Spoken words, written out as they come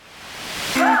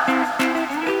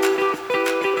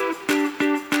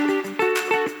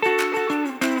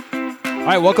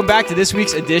right, welcome back to this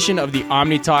week's edition of the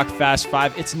OmniTalk Fast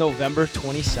 5. It's November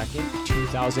 22nd,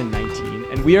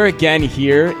 2019, and we are again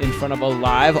here in front of a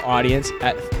live audience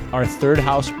at our Third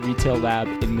House Retail Lab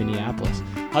in Minneapolis.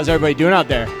 How's everybody doing out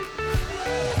there?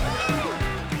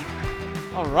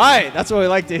 All right, that's what we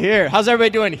like to hear. How's everybody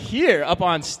doing here up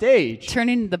on stage?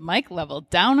 Turning the mic level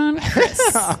down on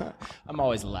Chris. I'm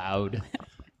always loud.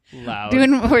 We're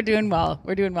doing well.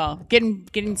 We're doing well. Getting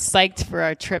psyched for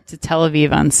our trip to Tel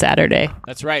Aviv on Saturday.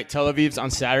 That's right. Tel Aviv's on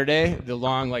Saturday. The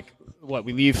long,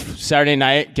 we leave Saturday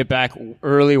night, get back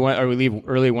early, or we leave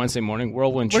early Wednesday morning.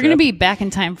 Whirlwind trip. We're going to be back in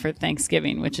time for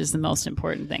Thanksgiving, which is the most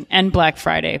important thing, and Black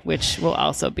Friday, which will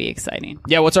also be exciting.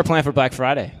 Yeah, what's our plan for Black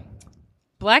Friday?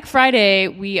 Black Friday,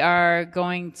 we are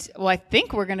going to, I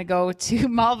think we're going to go to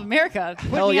Mall of America.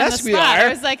 Hell yes, we are. I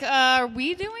was like, are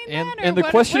we doing that? And the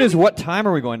question is, what time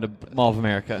are we going to Mall of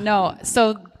America? No,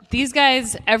 so these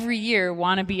guys every year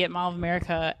want to be at Mall of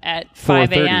America at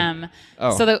 5 a.m.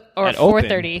 Oh. So that, or At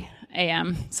 4:30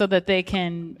 a.m. so that they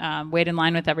can wait in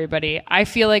line with everybody. I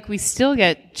feel like we still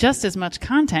get just as much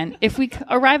content if we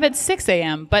arrive at 6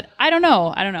 a.m. But I don't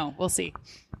know. We'll see.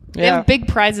 They have big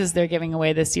prizes they're giving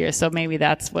away this year, so maybe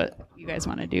that's what you guys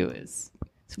want to do is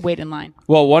wait in line.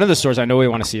 Well, one of the stores I know we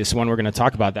want to see is the one we're going to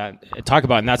talk about,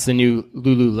 and that's the new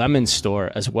Lululemon store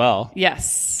as well.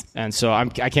 Yes. And so I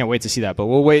can't wait to see that, but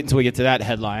we'll wait until we get to that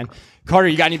headline. Carter,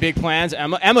 you got any big plans?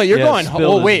 Emma, you're going.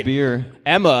 Oh wait, beer.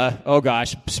 Emma. Oh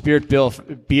gosh, Spirit Bill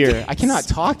beer. I cannot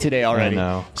talk today already. I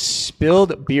know.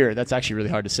 Spilled beer. That's actually really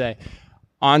hard to say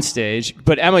on stage.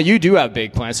 But Emma, you do have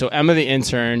big plans. So Emma, the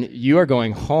intern, you are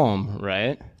going home,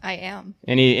 right? I am.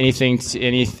 Any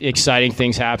exciting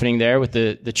things happening there with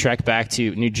the trek back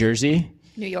to New Jersey?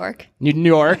 New York. New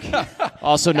York,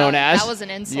 also known as. That was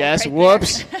an insult. Yes, right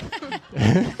whoops.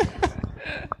 There.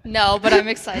 No, but I'm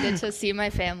excited to see my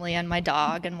family and my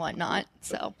dog and whatnot.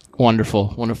 So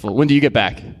Wonderful, wonderful. When do you get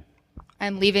back?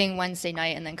 I'm leaving Wednesday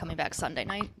night and then coming back Sunday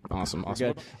night. Awesome. All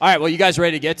right, well, you guys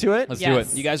ready to get to it? Let's Yes. do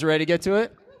it. You guys ready to get to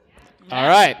it? All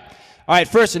right,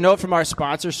 first, a note from our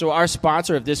sponsor. So our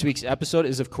sponsor of this week's episode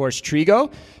is, of course,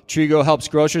 Trigo. Trigo helps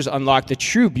grocers unlock the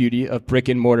true beauty of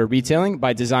brick-and-mortar retailing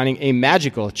by designing a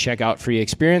magical checkout-free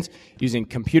experience using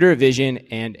computer vision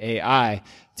and AI.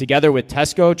 Together with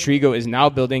Tesco, Trigo is now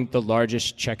building the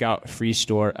largest checkout-free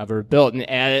store ever built.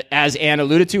 And as Ann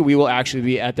alluded to, we will actually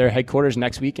be at their headquarters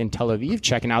next week in Tel Aviv,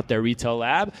 checking out their retail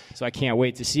lab. So I can't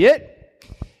wait to see it.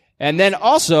 And then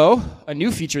also, a new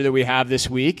feature that we have this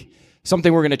week,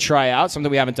 something we're going to try out,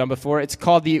 something we haven't done before. It's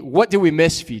called the What Do We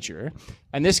Miss feature.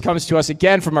 And this comes to us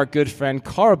again from our good friend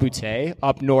Carl Boutte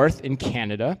up north in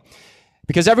Canada.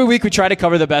 Because every week we try to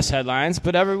cover the best headlines,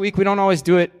 but every week we don't always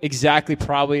do it exactly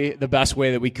probably the best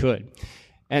way that we could.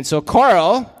 And so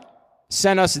Carl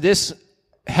sent us this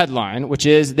headline, which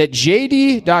is that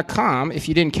JD.com, if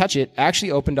you didn't catch it,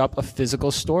 actually opened up a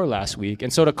physical store last week.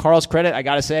 And so to Carl's credit, I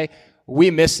got to say, we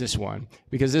missed this one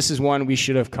because this is one we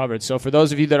should have covered. So for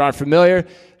those of you that aren't familiar,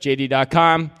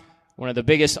 JD.com, one of the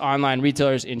biggest online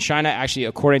retailers in China, actually,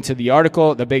 according to the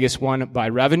article, the biggest one by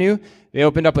revenue. They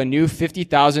opened up a new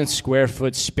 50,000 square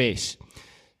foot space.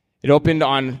 It opened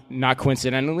on, not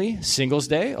coincidentally, Singles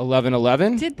Day,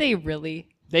 11/11. Did they really?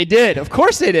 They did. Of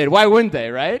course they did. Why wouldn't they,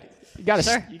 right? You got to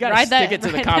Sure. stick it to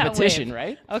the Ride that competition, wave.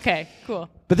 right? Okay, cool.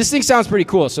 But this thing sounds pretty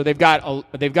cool. So they've got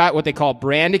what they call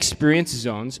brand experience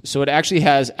zones. So it actually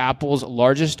has Apple's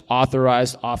largest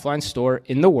authorized offline store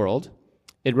in the world.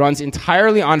 It runs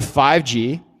entirely on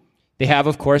 5G. They have,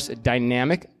 of course,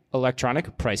 dynamic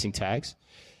electronic pricing tags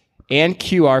and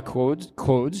QR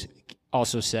codes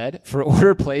also said for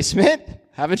order placement.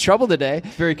 Having trouble today.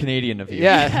 Very Canadian of you.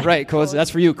 Yeah, right. Codes.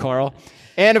 That's for you, Carl.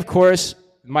 And of course,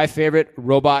 my favorite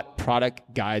robot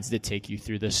product guides that take you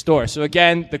through the store. So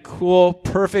again, the cool,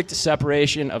 perfect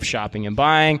separation of shopping and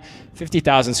buying,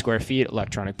 50,000 square feet,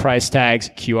 electronic price tags,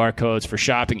 QR codes for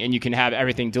shopping, and you can have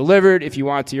everything delivered if you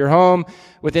want to your home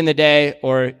within the day,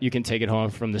 or you can take it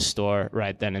home from the store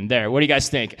right then and there. What do you guys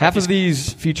think? Half of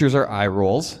these features are eye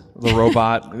rolls. The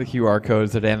robot, the QR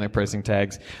codes, the dynamic pricing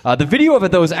tags. The video of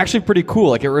it, though, is actually pretty cool.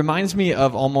 Like, it reminds me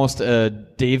of almost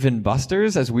Dave &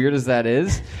 Buster's, as weird as that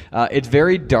is. It's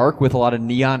very dark with a lot of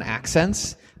neon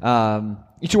accents.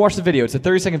 You should watch the video. It's a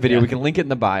 30-second video. Yeah. We can link it in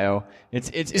the bio.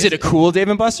 Is it a cool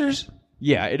Dave & Buster's?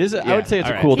 Yeah, it is. I would say it's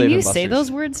all a right. cool Can Dave & you Buster's. say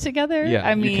those words together? Yeah,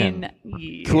 I you mean,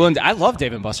 can. Cool, and I love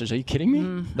Dave & Buster's. Are you kidding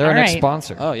me? They're our All next right.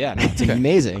 sponsor. Oh yeah, no, it's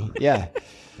amazing. Yeah.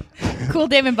 Cool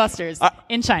Dave & Buster's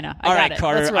in China. I All got right, it.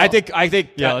 Carter. Let's roll. I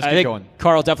think Yeah, let's I keep think going.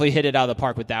 Carl definitely hit it out of the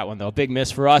park with that one, though. Big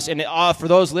miss for us. And for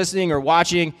those listening or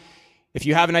watching, If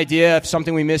you have an idea of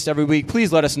something we missed every week,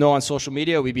 please let us know on social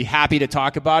media. We'd be happy to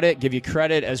talk about it, give you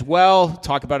credit as well,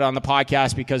 talk about it on the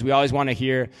podcast, because we always want to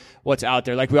hear what's out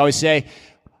there. Like we always say,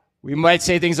 we might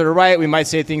say things that are right, we might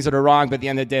say things that are wrong, but at the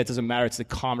end of the day, it doesn't matter. It's the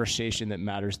conversation that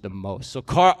matters the most. So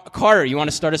Carter, you want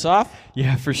to start us off?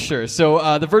 Yeah, for sure.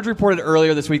 So The Verge reported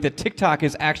earlier this week that TikTok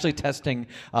is actually testing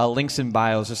links in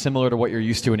bios, similar to what you're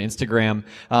used to in Instagram.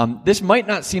 This might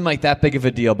not seem like that big of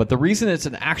a deal, but the reason it's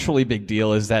an actually big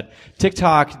deal is that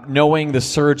TikTok, knowing the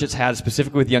surge it's had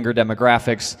specifically with younger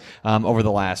demographics over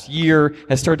the last year,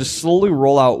 has started to slowly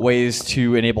roll out ways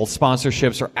to enable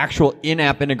sponsorships or actual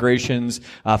in-app integrations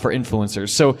for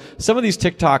influencers. So some of these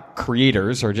TikTok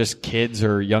creators, or just kids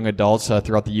or young adults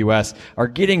throughout the U.S., are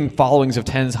getting followings of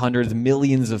tens, hundreds,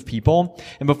 millions of people.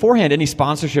 And beforehand, any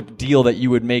sponsorship deal that you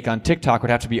would make on TikTok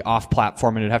would have to be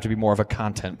off-platform, and it'd have to be more of a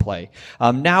content play.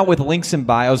 Now with links in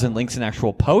bios and links in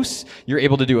actual posts, you're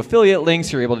able to do affiliate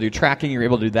links, you're able to do tracking, you're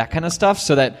able to do that kind of stuff,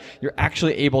 so that you're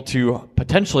actually able to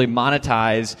potentially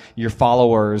monetize your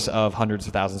followers of hundreds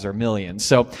of thousands or millions.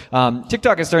 So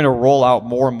TikTok is starting to roll out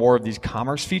more and more of these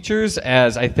commerce features,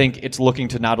 as I think it's looking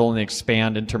to not only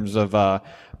expand in terms of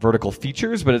vertical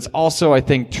features, but it's also, I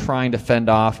think, trying to fend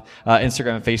off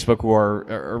Instagram and Facebook, who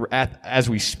are as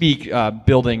we speak,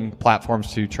 building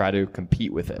platforms to try to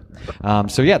compete with it.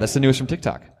 So yeah, that's the news from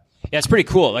TikTok. Yeah, it's pretty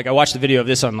cool. Like, I watched the video of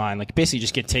this online. Like, basically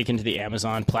just get taken to the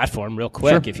Amazon platform real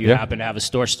quick if you happen to have a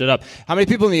store stood up. How many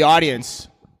people in the audience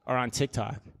are on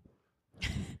TikTok?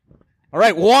 All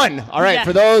right, one. All right,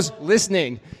 for those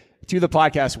listening to the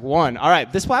podcast, one. All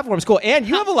right, this platform is cool. And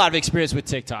you have a lot of experience with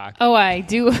TikTok. Oh, I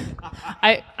do.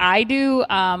 I do.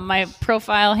 My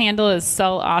profile handle is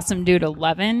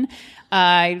SellAwesomeDude11.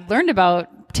 I learned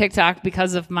about TikTok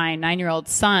because of my 9-year-old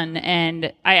son,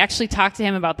 and I actually talked to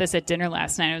him about this at dinner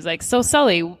last night. I was like, so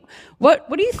Sully, what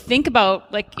do you think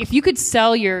about, like, if you could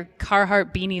sell your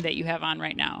Carhartt beanie that you have on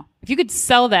right now, if you could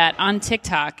sell that on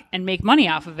TikTok and make money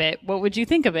off of it, what would you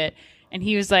think of it? And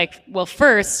he was like, well,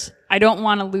 first, I don't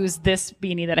want to lose this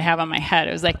beanie that I have on my head.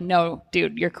 I was like, no,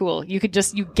 dude, you're cool. You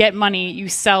get money, you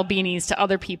sell beanies to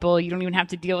other people. You don't even have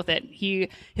to deal with it.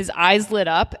 His eyes lit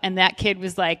up, and that kid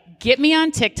was like, get me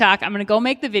on TikTok. I'm going to go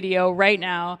make the video right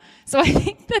now. So I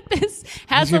think that this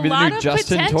has a lot of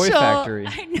Justin potential. Toy Factory.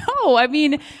 I know. I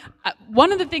mean,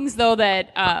 one of the things, though,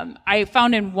 that I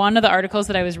found in one of the articles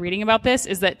that I was reading about this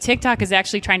is that TikTok is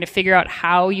actually trying to figure out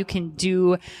how you can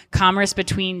do commerce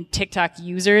between TikTok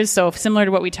users. So similar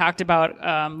to what we talked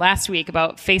about last week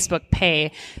about Facebook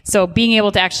Pay. So being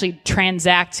able to actually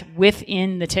transact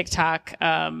within the TikTok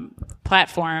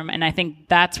platform. And I think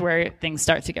that's where things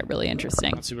start to get really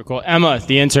interesting. That's super cool. Emma,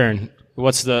 the intern,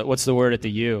 what's the word at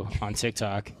the U on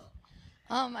TikTok?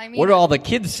 I mean, What are all the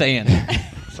kids saying?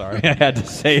 Sorry, I had to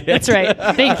say it. That's right.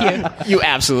 Thank you. You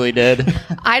absolutely did.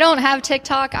 I don't have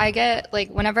TikTok. I get, like,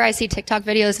 whenever I see TikTok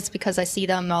videos, it's because I see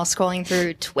them while scrolling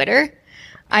through Twitter.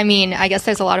 I mean, I guess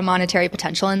there's a lot of monetary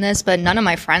potential in this, but none of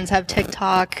my friends have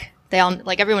TikTok. They all,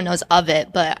 like, everyone knows of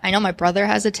it, but I know my brother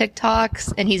has a TikTok,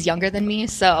 and he's younger than me,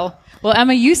 so. Well,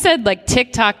 Emma, you said, like,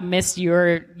 TikTok missed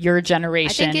your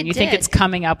generation. I think it think did. it's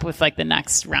coming up with, like, the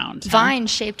next round. huh? Vine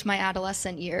shaped my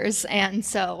adolescent years, and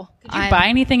so. Did you buy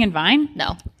anything in Vine?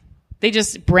 No. They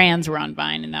just, brands were on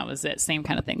Vine, and that was it. Same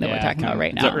kind of thing that we're talking about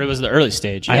right now. It was the early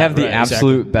stage. I have the right,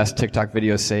 absolute best TikTok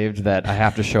video saved that I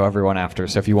have to show everyone after.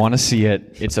 So if you want to see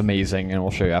it, it's amazing, and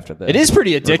we'll show you after this. It is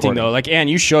pretty addicting recording. though. Like, Ann,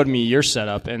 you showed me your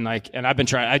setup, and I've been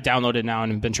trying. I downloaded it now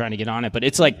and been trying to get on it. But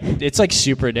it's like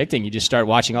super addicting. You just start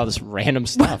watching all this random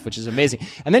stuff, which is amazing.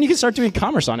 And then you can start doing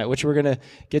commerce on it, which we're gonna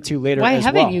get to later. Why as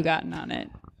haven't well. you gotten on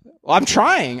it? Well, I'm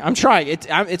trying.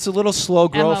 It's a little slow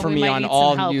growth Emma, for we me might on need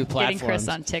all some help new getting platforms. Chris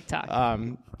on TikTok.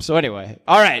 So anyway,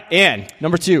 all right, Ann,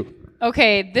 number 2.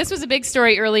 Okay, this was a big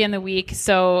story early in the week.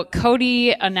 So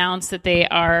Coty announced that they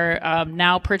are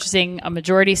now purchasing a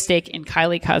majority stake in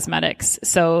Kylie Cosmetics.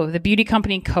 So the beauty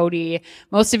company Coty,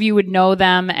 most of you would know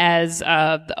them as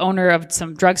the owner of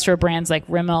some drugstore brands like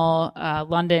Rimmel,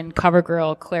 London,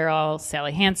 CoverGirl, Clairol,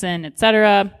 Sally Hansen,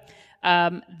 etc.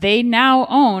 They now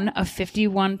own a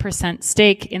 51%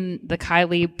 stake in the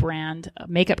Kylie brand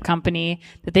makeup company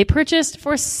that they purchased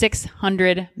for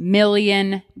 $600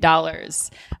 million.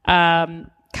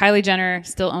 Kylie Jenner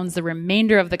still owns the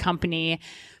remainder of the company,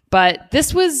 but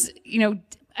this was,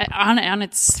 on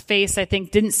its face, I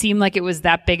think didn't seem like it was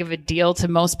that big of a deal to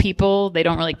most people. They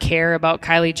don't really care about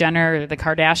Kylie Jenner or the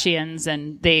Kardashians,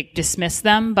 and they dismiss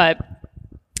them. But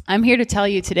I'm here to tell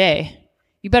you today,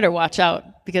 you better watch out,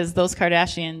 because those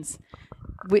Kardashians,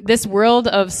 this world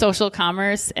of social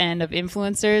commerce and of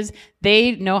influencers,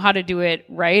 they know how to do it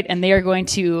right, and they are going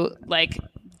to, like,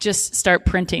 just start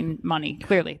printing money.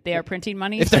 Clearly, they are printing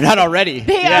money. If they're not already.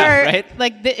 They are, right?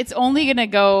 like, it's only going to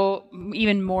go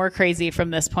even more crazy from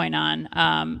this point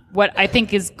on. What I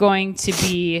think is going to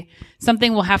be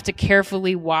something we'll have to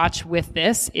carefully watch with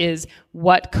this is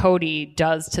what Cody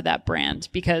does to that brand,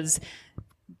 because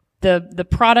the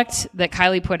product that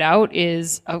Kylie put out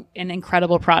is an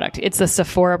incredible product. It's a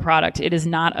Sephora product. It is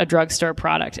not a drugstore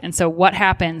product. And so what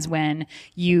happens when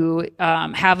you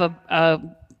have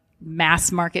a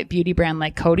mass market beauty brand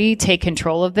like Cody take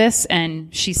control of this?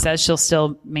 And she says she'll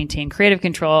still maintain creative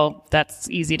control. That's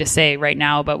easy to say right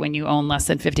now, but when you own less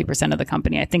than 50% of the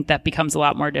company, I think that becomes a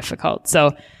lot more difficult.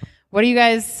 So what are you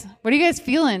guys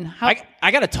feeling?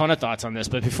 I got a ton of thoughts on this,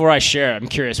 but before I share, I'm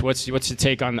curious, what's your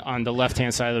take on the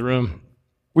left-hand side of the room?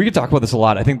 We could talk about this a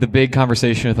lot. I think the big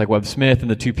conversation with like Webb Smith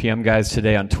and the 2 p.m. guys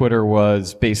today on Twitter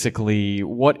was basically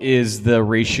what is the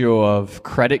ratio of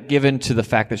credit given to the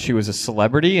fact that she was a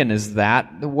celebrity, and is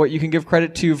that what you can give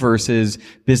credit to versus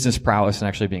business prowess and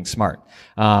actually being smart?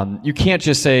 You can't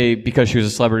just say because she was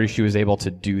a celebrity she was able to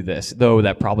do this, though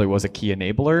that probably was a key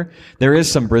enabler. There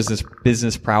is some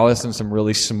business prowess and some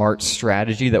really smart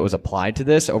strategy that was applied to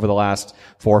this over the last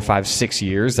 4, 5, 6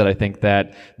 years that I think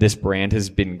that this brand has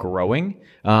been growing.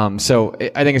 So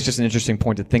I think it's just an interesting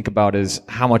point to think about is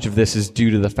how much of this is due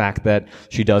to the fact that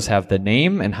she does have the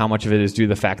name and how much of it is due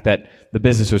to the fact that the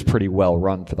business was pretty well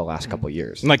run for the last couple of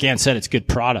years. And like Ann said, it's good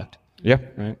product. Yeah.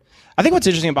 Right. I think what's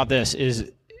interesting about this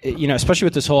is, especially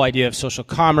with this whole idea of social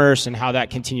commerce and how that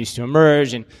continues to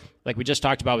emerge. And like we just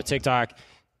talked about with TikTok,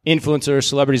 influencers,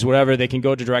 celebrities, whatever, they can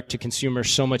go to direct to consumer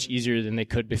so much easier than they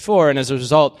could before. And as a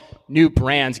result, new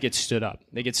brands get stood up.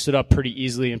 They get stood up pretty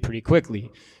easily and pretty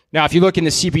quickly. Now, if you look in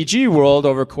the CPG world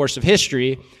over a course of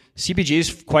history,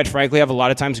 CPGs, quite frankly, have a lot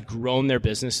of times grown their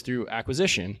business through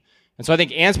acquisition. And so I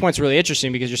think Ann's point's really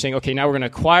interesting because you're saying, okay, now we're going to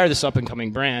acquire this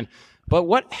up-and-coming brand, but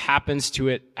what happens to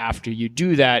it after you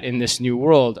do that in this new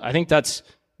world? I think that's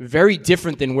very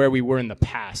different than where we were in the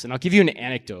past. And I'll give you an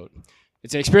anecdote.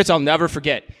 It's an experience I'll never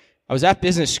forget. I was at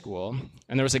business school,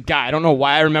 and there was a guy, I don't know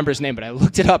why I remember his name, but I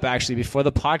looked it up actually before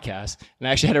the podcast, and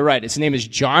I actually had it right. His name is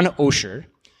John Osher.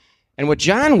 And what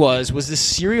John was this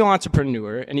serial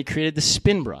entrepreneur, and he created the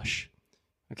spin brush.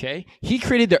 Okay? He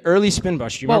created the early spin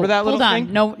brush. Do you remember that little thing? Hold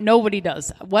on. No, nobody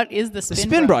does. What is the spin brush? The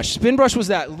spin brush. Spin brush was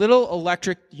that little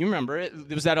electric, you remember it?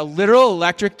 It was that a literal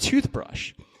electric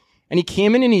toothbrush. And he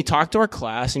came in and he talked to our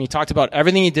class, and he talked about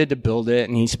everything he did to build it,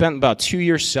 and he spent about 2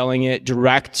 years selling it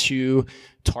direct to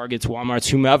Targets, Walmarts,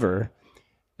 whomever.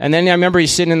 And then I remember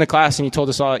he's sitting in the class, and he told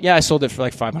us all, I sold it for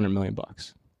like $500 million,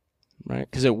 right?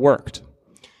 Because it worked.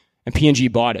 And P&G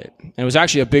bought it. And it was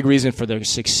actually a big reason for their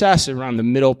success around the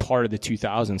middle part of the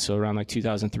 2000s, so around like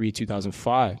 2003,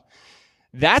 2005.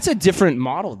 That's a different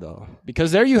model, though,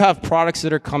 because there you have products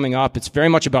that are coming up. It's very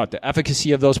much about the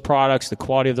efficacy of those products, the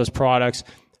quality of those products.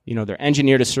 They're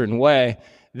engineered a certain way.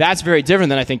 That's very different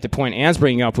than I think the point Ann's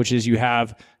bringing up, which is you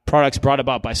have products brought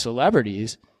about by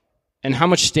celebrities, and how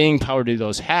much staying power do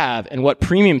those have, and what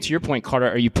premium, to your point, Carter,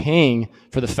 are you paying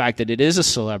for the fact that it is a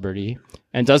celebrity,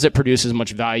 and does it produce as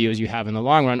much value as you have in the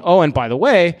long run? Oh, and by the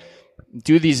way,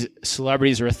 do these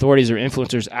celebrities or authorities or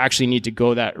influencers actually need to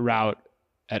go that route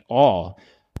at all?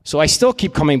 So I still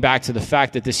keep coming back to the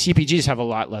fact that the CPGs have a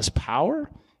lot less power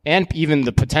and even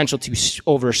the potential to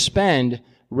overspend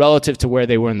relative to where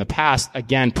they were in the past,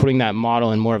 again, putting that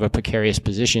model in more of a precarious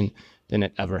position than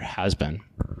it ever has been.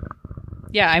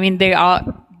 Yeah, I mean, they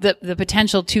are the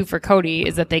potential too for Cody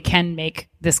is that they can make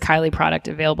this Kylie product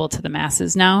available to the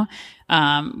masses now,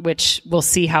 which we'll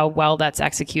see how well that's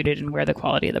executed and where the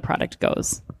quality of the product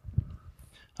goes.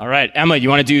 All right, Emma, you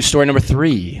want to do story number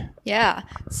 3? Yeah.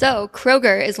 So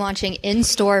Kroger is launching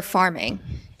in-store farming.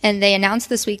 And they announced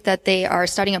this week that they are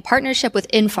starting a partnership with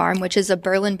InFarm, which is a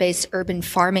Berlin-based urban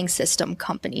farming system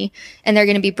company. And they're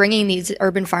going to be bringing these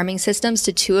urban farming systems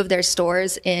to 2 of their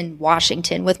stores in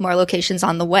Washington, with more locations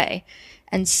on the way.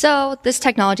 And so this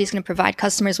technology is going to provide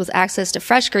customers with access to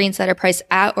fresh greens that are priced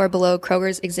at or below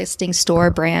Kroger's existing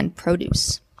store brand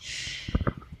produce.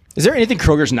 Is there anything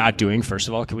Kroger's not doing, first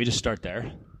of all? Can we just start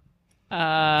there?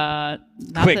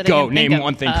 Quick, go. Name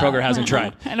one thing Kroger hasn't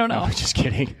tried. I don't know. No, just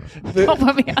kidding. Don't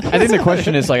put me on. I think the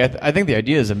question is, I think the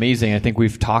idea is amazing. I think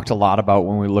we've talked a lot about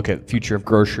when we look at future of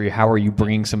grocery, how are you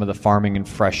bringing some of the farming and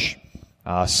fresh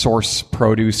source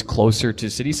produce closer to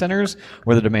city centers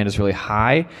where the demand is really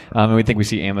high. And we think we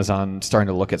see Amazon starting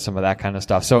to look at some of that kind of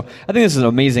stuff. So I think this is an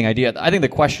amazing idea. I think the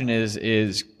question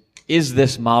is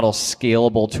this model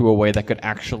scalable to a way that could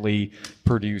actually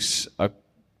produce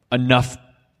enough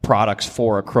products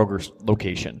for a Kroger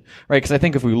location, right? Because I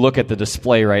think if we look at the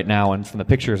display right now and from the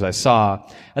pictures I saw,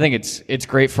 I think it's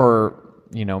great for,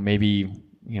 maybe,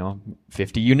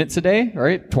 50 units a day,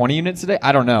 right? 20 units a day?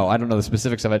 I don't know. I don't know the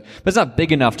specifics of it. But it's not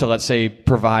big enough to, let's say,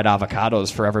 provide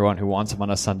avocados for everyone who wants them on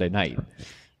a Sunday night.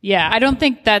 Yeah, I don't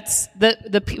think that's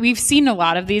we've seen a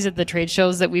lot of these at the trade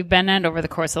shows that we've been at over the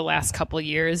course of the last couple of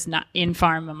years, not in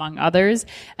farm among others.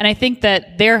 And I think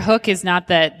that their hook is not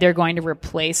that they're going to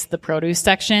replace the produce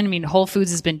section. I mean, Whole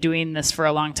Foods has been doing this for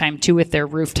a long time too with their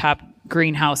rooftop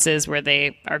greenhouses where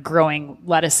they are growing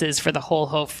lettuces for the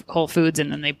Whole Foods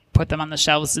and then they put them on the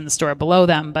shelves in the store below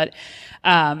them. But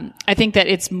I think that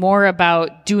it's more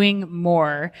about doing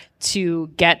more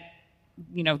to get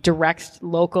direct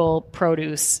local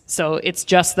produce. So it's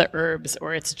just the herbs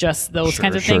or it's just those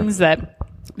kinds of things that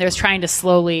they're trying to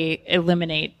slowly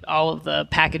eliminate all of the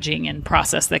packaging and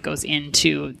process that goes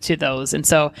into those. And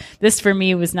so this for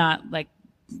me was not like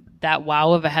that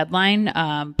wow of a headline.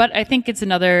 But I think it's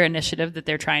another initiative that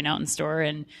they're trying out in store.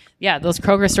 And yeah, those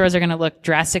Kroger stores are going to look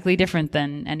drastically different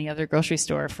than any other grocery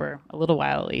store for a little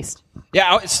while at least.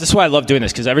 Yeah, that's why I love doing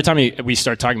this, because every time we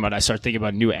start talking about it, I start thinking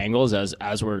about new angles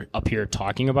as we're up here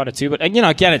talking about it too. But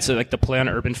again, it's like the play on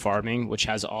urban farming, which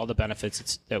has all the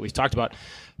benefits that we've talked about.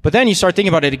 But then you start thinking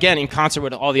about it again in concert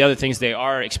with all the other things they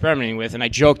are experimenting with. And I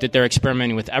joke that they're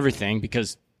experimenting with everything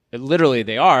because literally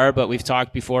they are. But we've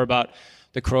talked before about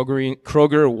the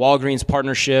Kroger-Walgreens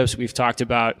partnerships. We've talked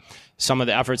about some of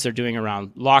the efforts they're doing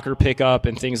around locker pickup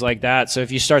and things like that. So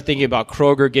if you start thinking about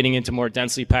Kroger getting into more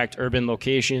densely packed urban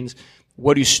locations,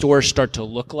 what do stores start to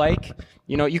look like?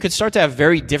 You could start to have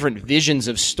very different visions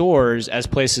of stores as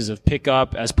places of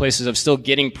pickup, as places of still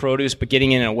getting produce, but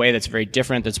getting in a way that's very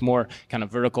different, that's more kind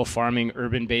of vertical farming,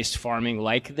 urban-based farming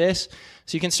like this.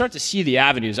 So you can start to see the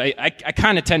avenues. I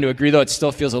kind of tend to agree, though, it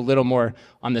still feels a little more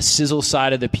on the sizzle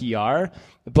side of the PR.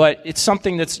 But it's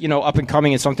something that's, up and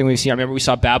coming. It's something we've seen. I remember we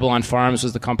saw Babylon Farms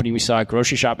was the company we saw at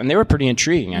Grocery Shop, and they were pretty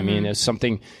intriguing. I mean, it's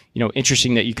something,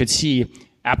 interesting that you could see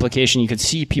application. You could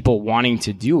see people wanting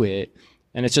to do it.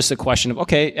 And it's just a question of,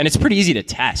 okay, and it's pretty easy to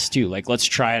test too. Like, let's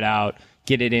try it out,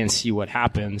 get it in, see what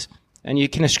happens. And you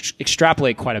can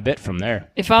extrapolate quite a bit from there.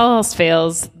 If all else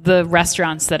fails, the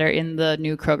restaurants that are in the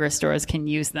new Kroger stores can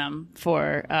use them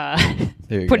for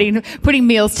putting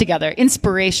meals together.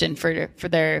 Inspiration for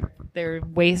their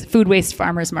food waste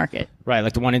farmers market. Right,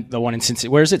 like the one in Cincinnati.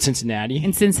 Where is it? Cincinnati.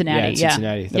 In Cincinnati, yeah.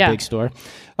 Cincinnati, that big store.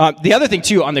 The other thing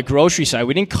too on the grocery side,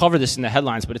 we didn't cover this in the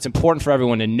headlines, but it's important for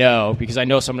everyone to know because I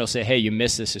know someone will say, "Hey, you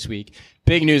missed this week."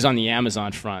 Big news on the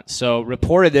Amazon front. So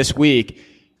reported this week,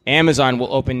 Amazon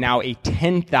will open now a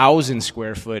 10,000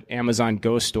 square foot Amazon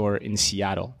Go store in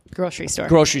Seattle. Grocery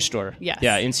store. Yes.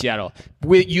 Yeah, in Seattle.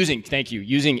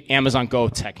 Using Amazon Go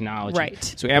technology.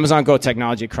 Right. So Amazon Go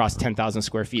technology across 10,000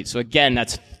 square feet. So again,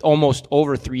 that's just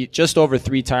over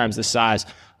three times the size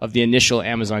of the initial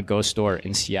Amazon Go store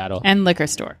in Seattle. And liquor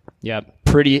store. Yeah,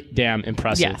 pretty damn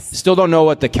impressive. Yes. Still don't know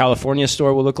what the California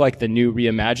store will look like, the new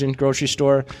reimagined grocery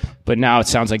store, but now it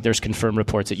sounds like there's confirmed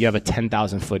reports that you have a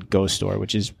 10,000 foot Go store,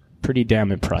 which is pretty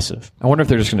damn impressive. I wonder if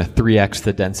they're just going to 3x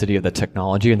the density of the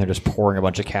technology and they're just pouring a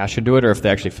bunch of cash into it, or if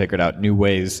they actually figured out new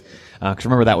ways. Because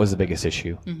remember, that was the biggest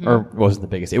issue. Mm-hmm. Or wasn't the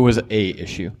biggest. It was a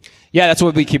issue. Yeah, that's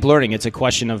what we keep learning. It's a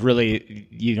question of really,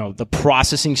 the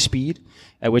processing speed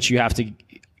at which you have to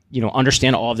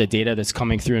understand all of the data that's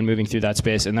coming through and moving through that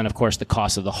space. And then, of course, the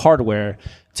cost of the hardware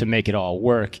to make it all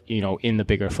work, in the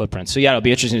bigger footprint. So, yeah, it'll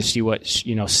be interesting to see what,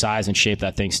 size and shape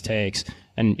that thing takes.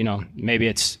 And,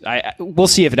 maybe we'll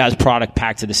see if it has product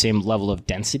packed to the same level of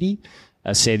density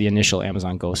as, say, the initial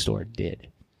Amazon Go store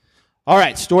did. All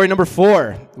right, story number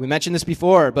 4. We mentioned this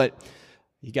before, but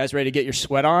you guys ready to get your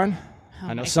sweat on?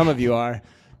 I know some of you are.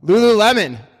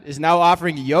 Lululemon is now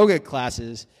offering yoga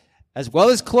classes as well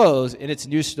as clothes in its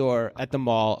new store at the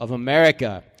Mall of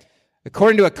America.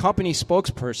 According to a company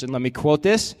spokesperson, let me quote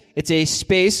this, it's a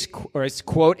space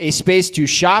to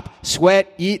shop,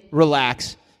 sweat, eat,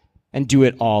 relax, and do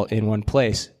it all in one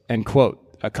place, end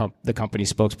quote, the company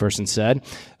spokesperson said.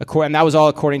 And that was all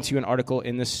according to an article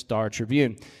in the Star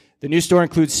Tribune. The new store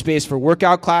includes space for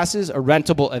workout classes, a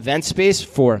rentable event space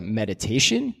for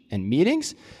meditation and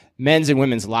meetings, men's and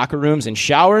women's locker rooms and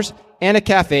showers, and a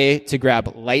cafe to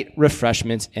grab light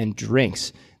refreshments and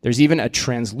drinks. There's even a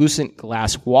translucent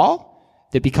glass wall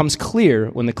that becomes clear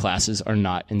when the classes are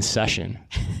not in session.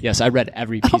 Yes, I read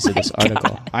every piece of this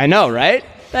article. I know, right?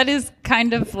 That is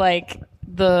kind of like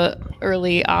the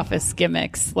early office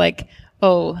gimmicks. Like,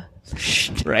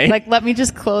 right? Like, let me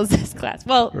just close this class.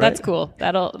 Well, right. That's cool.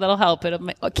 That'll help.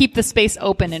 It'll keep the space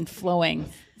open and flowing.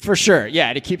 For sure,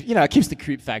 yeah. It keeps the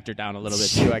creep factor down a little bit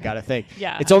too. I gotta think.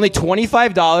 Yeah. It's only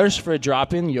 $25 for a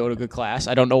drop-in yoga class.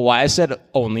 I don't know why I said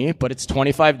only, but it's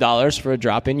 $25 for a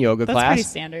drop-in yoga class. That's pretty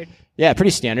standard. Yeah,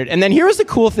 pretty standard. And then here was the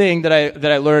cool thing that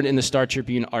I learned in the Star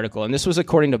Tribune article, and this was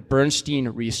according to Bernstein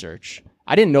Research.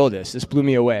 I didn't know this. This blew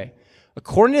me away.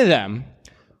 According to them,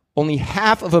 only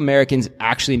half of Americans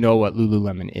actually know what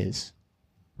Lululemon is,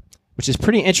 which is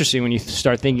pretty interesting when you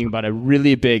start thinking about a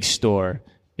really big store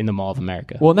in the Mall of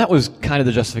America. Well, and that was kind of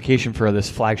the justification for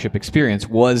this flagship experience,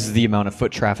 was the amount of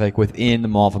foot traffic within the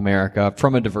Mall of America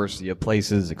from a diversity of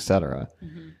places, et cetera.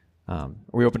 Are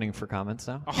we opening for comments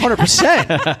now?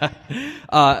 100%.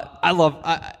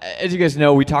 As you guys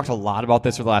know, we talked a lot about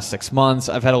this for the last 6 months.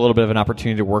 I've had a little bit of an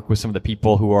opportunity to work with some of the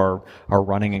people who are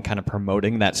running and kind of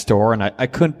promoting that store, and I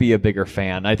couldn't be a bigger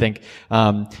fan. I think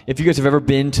if you guys have ever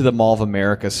been to the Mall of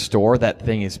America store, that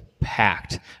thing is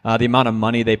packed. The amount of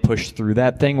money they pushed through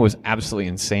that thing was absolutely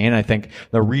insane. I think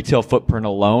the retail footprint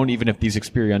alone, even if these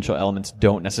experiential elements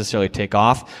don't necessarily take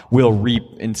off, will reap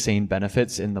insane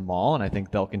benefits in the mall, and I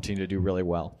think they'll continue to do really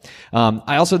well.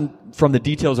 I also, from the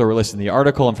details that were listed in the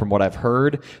article and from what I've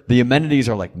heard, the amenities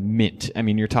are like mint. I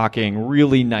mean, you're talking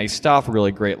really nice stuff,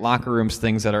 really great locker rooms,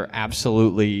 things that are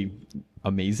absolutely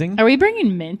amazing. Are we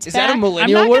bringing mint Is back? that a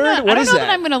millennial word? I What don't is know that? that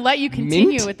I'm going to let you continue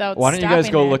Mint? without Why don't you guys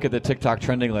stopping go it. look at the TikTok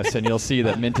trending list and you'll see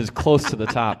that mint is close to the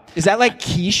top. Is that like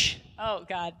quiche? Oh,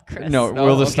 God, Chris. No,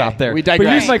 we'll just okay. stop there. We But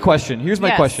digress. here's my question. Yes.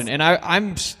 question. And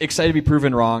I'm excited to be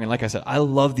proven wrong. And like I said, I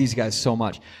love these guys so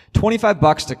much.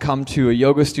 $25 to come to a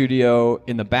yoga studio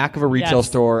in the back of a retail Yes.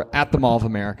 store at the Mall of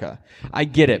America. I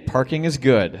get it. Parking is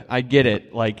good. I get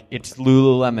it. Like, it's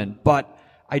Lululemon. But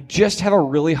I just have a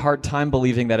really hard time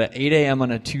believing that at 8 a.m.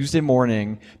 on a Tuesday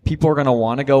morning, people are going to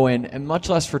want to go in, and much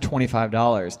less for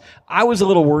 $25. I was a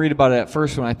little worried about it at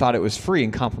first when I thought it was free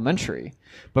and complimentary.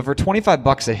 But for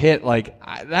 $25 a hit,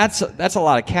 that's a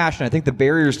lot of cash, and I think the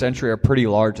barriers to entry are pretty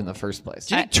large in the first place.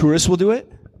 Do you think tourists will do it?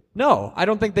 No, I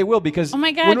don't think they will, because Oh,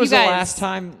 my God, when was you the guys. last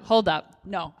time? Hold up.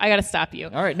 No, I got to stop you.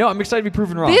 All right, no, I'm excited to be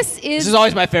proven wrong. This This is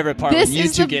always my favorite part when you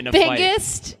two get in a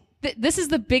fight. This is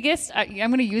the biggest. I'm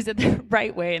going to use it the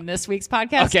right way in this week's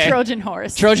podcast. Okay. Trojan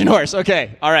horse. Trojan horse.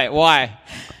 Okay. All right. Why?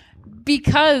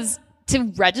 Because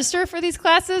to register for these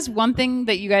classes, one thing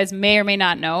that you guys may or may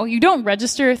not know, you don't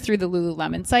register through the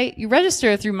Lululemon site. You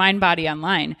register through MindBody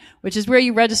Online, which is where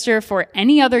you register for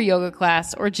any other yoga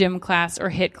class or gym class or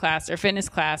HIIT class or fitness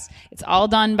class. It's all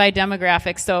done by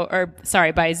demographics,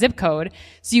 by zip code.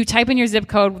 So you type in your zip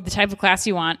code, the type of class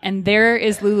you want, and there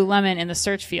is Lululemon in the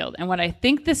search field. And what I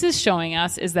think this is showing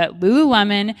us is that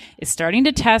Lululemon is starting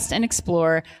to test and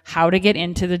explore how to get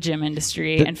into the gym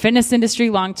industry and fitness industry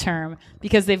long term,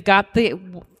 because they've got the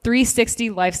 360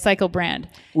 life cycle brand.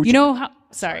 You know how,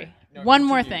 one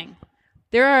more thing.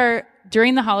 There are,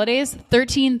 during the holidays,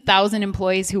 13,000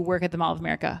 employees who work at the Mall of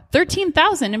America.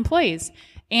 13,000 employees.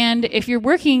 And if you're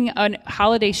working a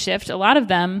holiday shift, a lot of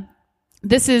them,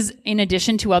 this is in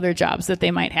addition to other jobs that they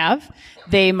might have.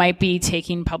 They might be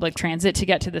taking public transit to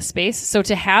get to the space. So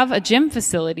to have a gym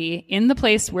facility in the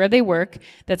place where they work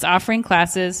that's offering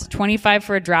classes, $25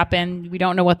 for a drop-in, we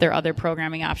don't know what their other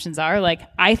programming options are.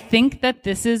 I think that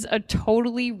this is a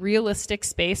totally realistic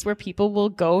space where people will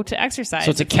go to exercise.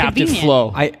 So it's a captive convenient.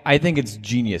 flow. I think it's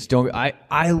genius.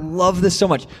 I love this so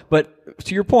much. But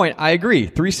to your point, I agree.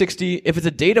 360, if it's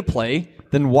a data play,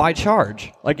 then why charge?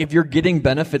 If you're getting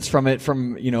benefits from it,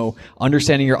 from,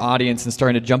 understanding your audience and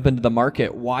starting to jump into the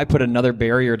market, why put another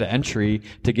barrier to entry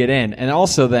to get in? And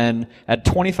also then, at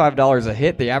 $25 a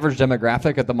hit, the average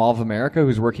demographic at the Mall of America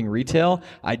who's working retail,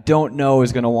 I don't know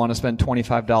is going to want to spend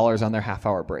 $25 on their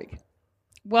half-hour break.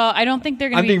 Well, I don't think they're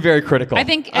going to I'm being very critical. I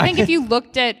think if you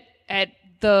looked at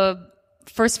the,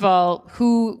 first of all,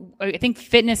 I think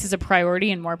fitness is a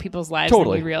priority in more people's lives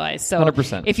Totally. than we realize. So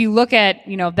 100%. if you look at,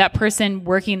 that person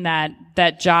working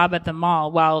that job at the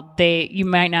mall, while you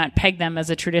might not peg them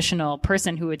as a traditional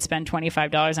person who would spend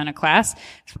 $25 on a class,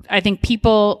 I think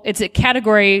it's a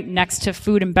category next to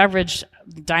food and beverage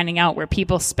dining out where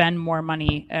people spend more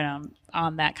money,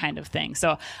 on that kind of thing.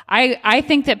 So I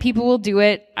think that people will do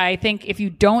it. I think if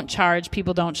you don't charge,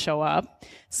 people don't show up.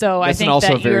 So That's I think also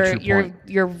a that very true point.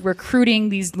 you're recruiting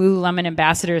these Lululemon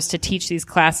ambassadors to teach these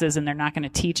classes, and they're not going to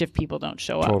teach if people don't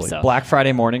show up. Totally. So Black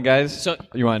Friday morning, guys. So-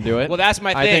 You want to do it? Well, that's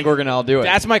my thing. I think we're going to all do it.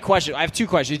 That's my question. I have two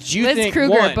questions. Do you Liz think Kruger,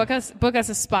 one, book us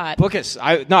a spot. book us?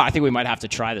 I think we might have to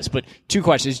try this. But two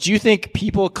questions. Do you think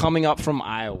people coming up from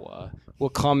Iowa will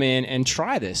come in and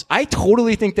try this? I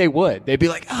totally think they would. They'd be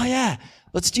like, oh yeah,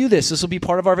 Let's do this. This will be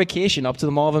part of our vacation up to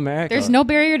the Mall of America. There's no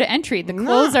barrier to entry. The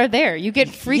clothes are there. You get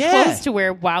free clothes to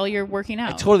wear while you're working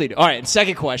out. I totally do. All right, and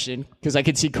second question, because I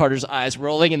can see Carter's eyes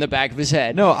rolling in the back of his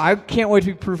head. No, I can't wait to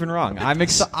be proven wrong. I'm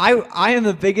I am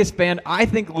the biggest fan. I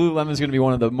think Lululemon is going to be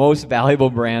one of the most valuable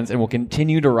brands and will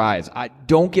continue to rise.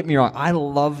 Don't get me wrong. I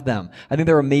love them. I think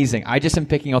they're amazing. I just am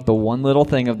picking out the one little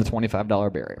thing of the $25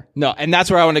 barrier. No, and that's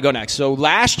where I want to go next. So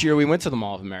last year we went to the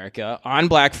Mall of America on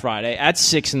Black Friday at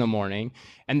 6 a.m.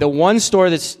 And the one store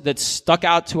that stuck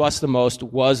out to us the most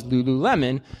was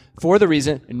Lululemon for the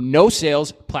reason no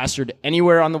sales plastered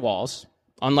anywhere on the walls,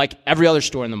 unlike every other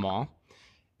store in the mall.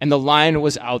 And the line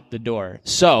was out the door.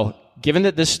 So given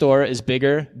that this store is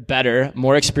bigger, better,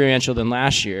 more experiential than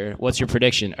last year, what's your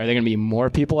prediction? Are there going to be more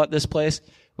people at this place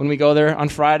when we go there on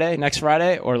Friday, next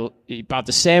Friday, or about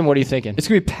the same? What are you thinking? It's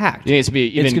going to be packed. You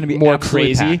think it's going to be more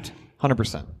crazy? Packed.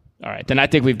 100%. All right, then I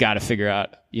think we've got to figure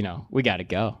out, we got to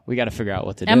go. We got to figure out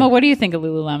what to do. Emma, what do you think of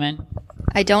Lululemon?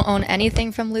 I don't own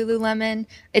anything from Lululemon.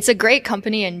 It's a great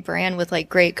company and brand with like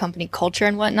great company culture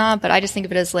and whatnot, but I just think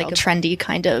of it as like a trendy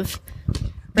kind of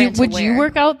brand to Would you wear.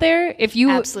 work out there if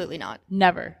you? Absolutely not.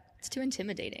 Never. It's too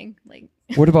intimidating. Like,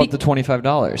 What about the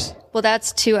 $25? well,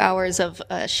 that's 2 hours of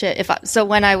shit. So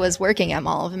when I was working at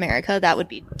Mall of America, that would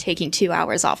be taking 2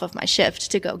 hours off of my shift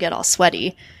to go get all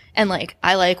sweaty. And like,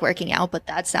 I like working out, but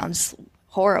that sounds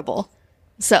horrible.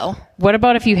 So What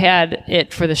about if you had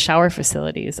it for the shower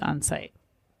facilities on site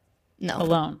no.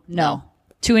 alone? No.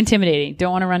 Too intimidating.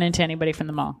 Don't want to run into anybody from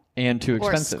the mall. And too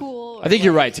Or expensive. school. I think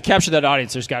you're right. To capture that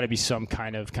audience, there's got to be some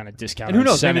kind of discount. And who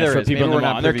knows, maybe incentive there for is. people Maybe in the we're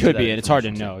mall. not There privy to could that be, and it's hard to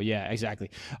information. know. Yeah,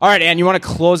 exactly. All right, Ann, you want to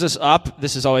close us up?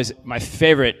 This is always my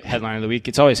favorite headline of the week.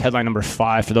 It's always headline number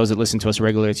 5 for those that listen to us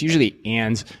regularly. It's usually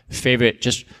Ann's favorite,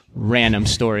 just random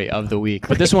story of the week.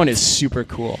 But this one is super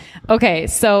cool. Okay,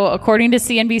 so according to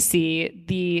CNBC,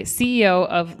 the CEO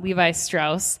of Levi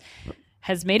Strauss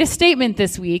has made a statement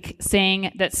this week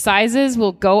saying that sizes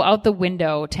will go out the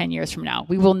window 10 years from now.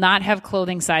 We will not have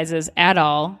clothing sizes at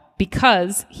all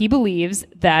because he believes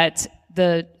that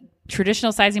the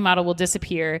traditional sizing model will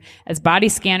disappear as body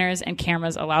scanners and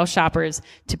cameras allow shoppers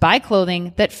to buy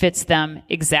clothing that fits them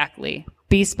exactly.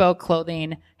 Bespoke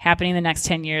clothing happening in the next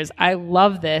 10 years. I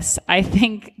love this. I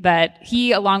think that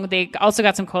they also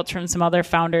got some quotes from some other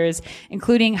founders,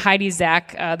 including Heidi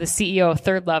Zak, the CEO of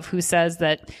Third Love, who says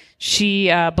that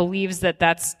she believes that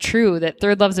that's true, that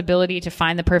Third Love's ability to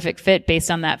find the perfect fit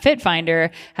based on that fit finder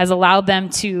has allowed them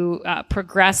to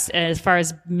progress as far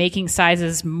as making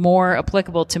sizes more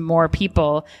applicable to more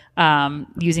people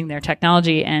using their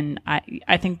technology. And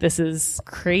I think this is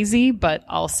crazy, but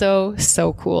also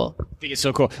so cool. I think it's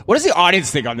so cool. What does the audience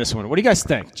think on this one? What do you guys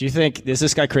think? Do you think, is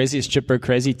this guy crazy? Is Chip Bergh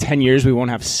crazy? 10 years we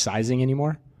won't have sizing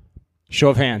anymore? Show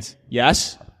of hands.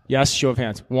 Yes? Yes, show of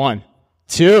hands. 1,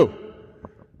 2.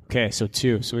 Okay, so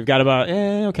 2. So we've got about,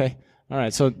 okay. All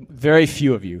right, so very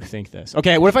few of you think this.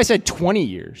 Okay, what if I said 20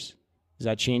 years? Does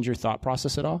that change your thought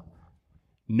process at all?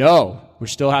 No, we're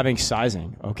still having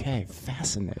sizing. Okay,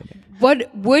 fascinating.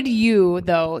 What would you,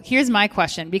 though, here's my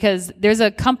question, because there's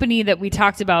a company that we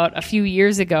talked about a few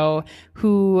years ago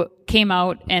who came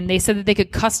out and they said that they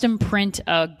could custom print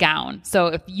a gown. So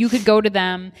if you could go to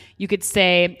them, you could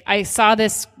say, I saw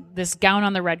this gown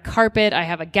on the red carpet. I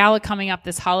have a gala coming up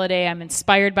this holiday. I'm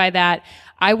inspired by that.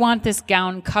 I want this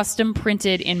gown custom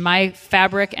printed in my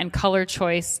fabric and color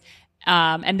choice.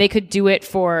 And they could do it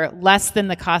for less than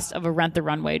the cost of a Rent the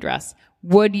Runway dress.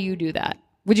 Would you do that?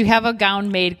 Would you have a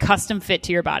gown made custom fit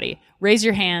to your body? Raise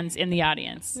your hands in the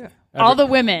audience. Yeah. All the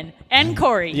women. And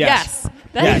Corey. Yes.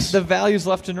 Yes. The values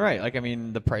left and right. Like, I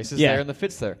mean, the price is there and the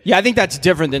fit's there. Yeah, I think that's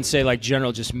different than, say, like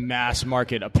general just mass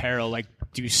market apparel. Like,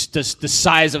 does the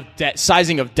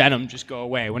sizing of denim just go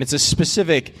away? When it's a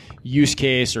specific use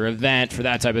case or event for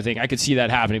that type of thing, I could see that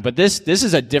happening. But this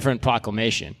is a different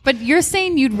proclamation. But you're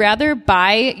saying you'd rather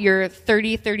buy your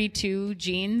 30-32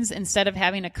 jeans instead of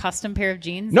having a custom pair of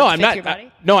jeans No, that I'm fit not. your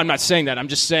body? No, I'm not saying that. I'm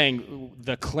just saying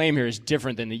the claim here is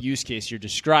different than the use case you're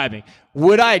describing.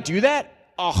 Would I do that?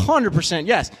 100%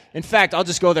 yes. In fact, I'll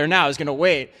just go there now. I was going to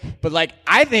wait. But like,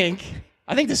 I think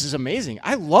this is amazing.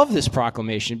 I love this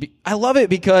proclamation. I love it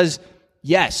because,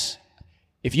 yes,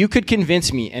 if you could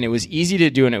convince me, and it was easy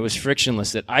to do and it was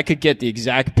frictionless, that I could get the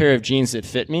exact pair of jeans that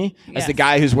fit me as the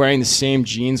guy who's wearing the same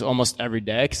jeans almost every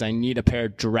day because I need a pair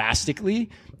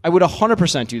drastically, I would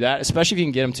 100% do that, especially if you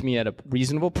can get them to me at a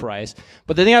reasonable price.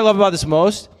 But the thing I love about this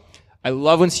most, I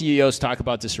love when CEOs talk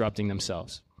about disrupting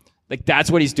themselves. Like,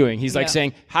 that's what he's doing. He's like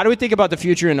saying, how do we think about the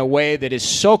future in a way that is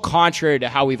so contrary to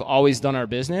how we've always done our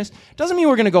business? Doesn't mean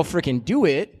we're going to go freaking do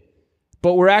it,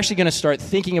 but we're actually going to start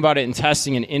thinking about it and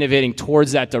testing and innovating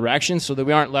towards that direction so that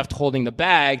we aren't left holding the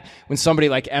bag when somebody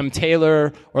like M.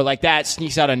 Taylor or like that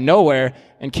sneaks out of nowhere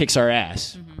and kicks our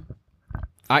ass.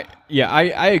 I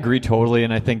agree totally,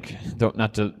 and I think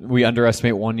we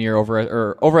underestimate 1 year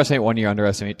overestimate 1 year,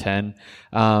 underestimate 10.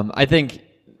 I think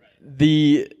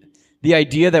the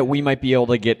idea that we might be able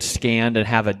to get scanned and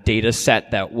have a data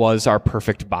set that was our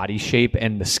perfect body shape,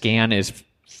 and the scan is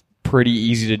pretty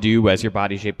easy to do as your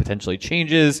body shape potentially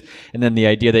changes, and then the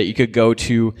idea that you could go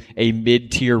to a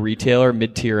mid-tier retailer,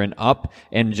 mid-tier and up,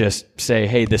 and just say,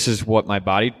 hey, this is what my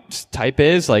body type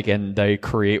is, like, and they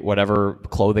create whatever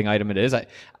clothing item it is.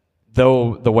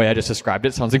 Though the way I just described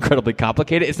it sounds incredibly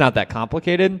complicated, it's not that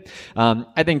complicated.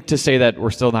 I think to say that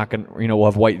we're still not going to,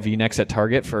 we'll have white V-necks at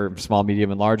Target for small,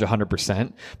 medium, and large,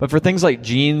 100%. But for things like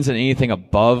jeans and anything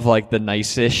above like the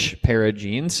nice-ish pair of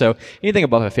jeans, so anything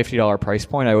above a $50 price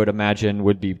point, I would imagine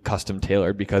would be custom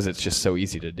tailored because it's just so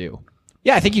easy to do.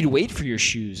 Yeah, I think you'd wait for your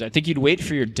shoes. I think you'd wait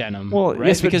for your denim. Well, right?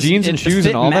 yes, because jeans and shoes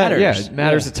and all matters. that, it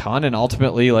matters a ton. And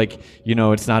ultimately,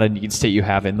 it's not a need state you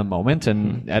have in the moment.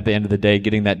 And at the end of the day,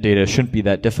 getting that data shouldn't be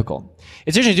that difficult.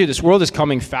 It's interesting, too. This world is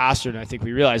coming faster than I think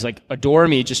we realize. Like, Adore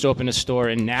Me just opened a store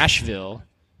in Nashville.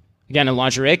 Again, a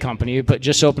lingerie company, but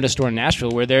just opened a store in Nashville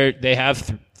where they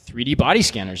have 3D body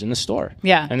scanners in the store.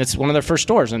 Yeah. And it's one of their first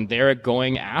stores, and they're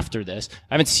going after this.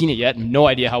 I haven't seen it yet. No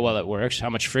idea how well it works, how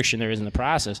much friction there is in the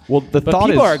process. Well, but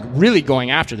people are really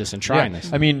going after this and trying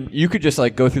this. I mean, you could just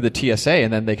go through the TSA,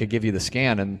 and then they could give you the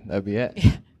scan, and that'd be it.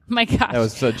 My gosh. That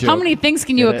was a joke. How many things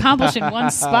can you accomplish in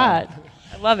one spot?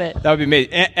 I love it. That would be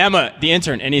amazing. Emma, the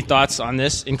intern, any thoughts on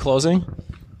this in closing?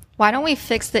 Why don't we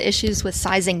fix the issues with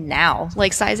sizing now?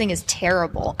 Like, sizing is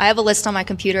terrible. I have a list on my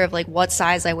computer of what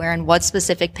size I wear and what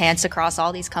specific pants across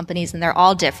all these companies, and they're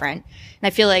all different. And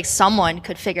I feel like someone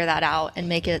could figure that out and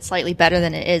make it slightly better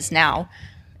than it is now.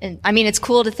 And I mean, it's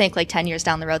cool to think 10 years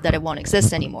down the road that it won't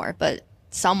exist anymore, but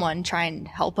someone try and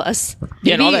help us.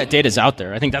 Yeah, and all that data's out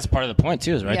there. I think that's part of the point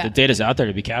too, right? Yeah. The data's out there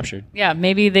to be captured. Yeah,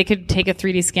 maybe they could take a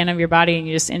 3D scan of your body and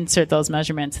you just insert those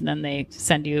measurements, and then they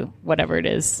send you whatever it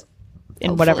is.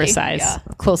 In whatever size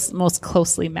most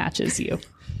closely matches you.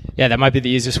 Yeah, that might be the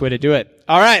easiest way to do it.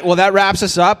 All right, well, that wraps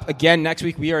us up. Again, next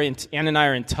week Ann and I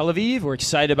are in Tel Aviv. We're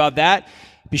excited about that.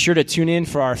 Be sure to tune in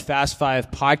for our Fast 5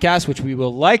 podcast, which we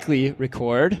will likely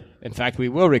record. In fact, we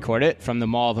will record it from the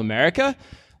Mall of America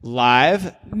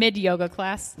live. Mid-yoga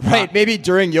class. Right, maybe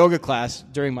during yoga class,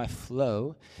 during my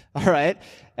flow. All right.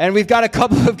 And we've got a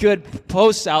couple of good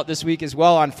posts out this week as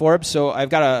well on Forbes. So I've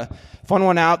got a fun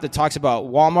one out that talks about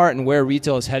Walmart and where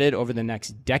retail is headed over the next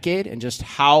decade and just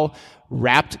how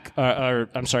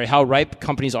how ripe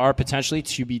companies are potentially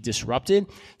to be disrupted.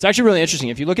 It's actually really interesting.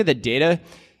 If you look at the data,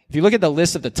 if you look at the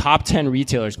list of the top 10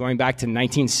 retailers going back to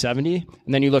 1970,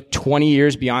 and then you look 20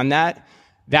 years beyond that,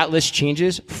 that list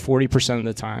changes 40% of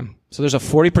the time. So there's a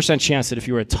 40% chance that if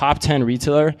you were a top 10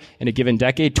 retailer in a given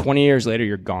decade, 20 years later,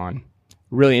 you're gone.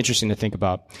 Really interesting to think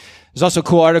about. There's also a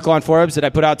cool article on Forbes that I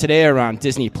put out today around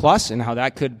Disney Plus and how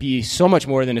that could be so much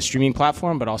more than a streaming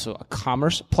platform, but also a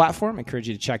commerce platform. I encourage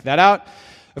you to check that out.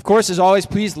 Of course, as always,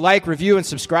 please like, review, and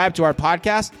subscribe to our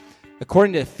podcast.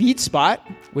 According to FeedSpot,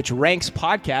 which ranks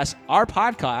podcasts, our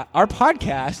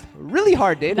podcast, really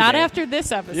hard data. Not after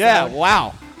this episode. Yeah,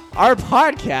 wow. Our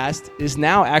podcast is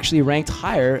now actually ranked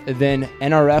higher than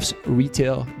NRF's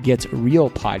Retail Gets Real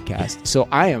podcast. So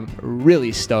I am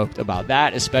really stoked about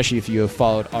that, especially if you have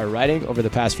followed our writing over the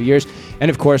past few years.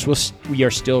 And of course, we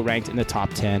are still ranked in the top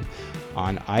 10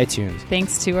 on iTunes.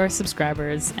 Thanks to our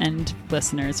subscribers and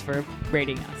listeners for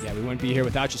rating us. Yeah, we wouldn't be here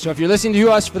without you. So if you're listening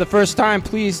to us for the first time,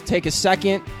 please take a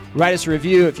second, write us a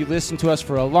review. If you listened to us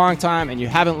for a long time and you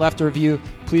haven't left a review,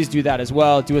 please do that as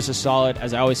well. Do us a solid.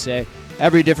 As I always say,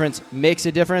 every difference makes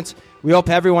a difference. We hope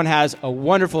everyone has a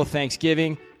wonderful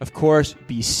Thanksgiving. Of course,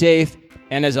 be safe.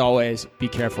 And as always, be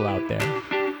careful out there.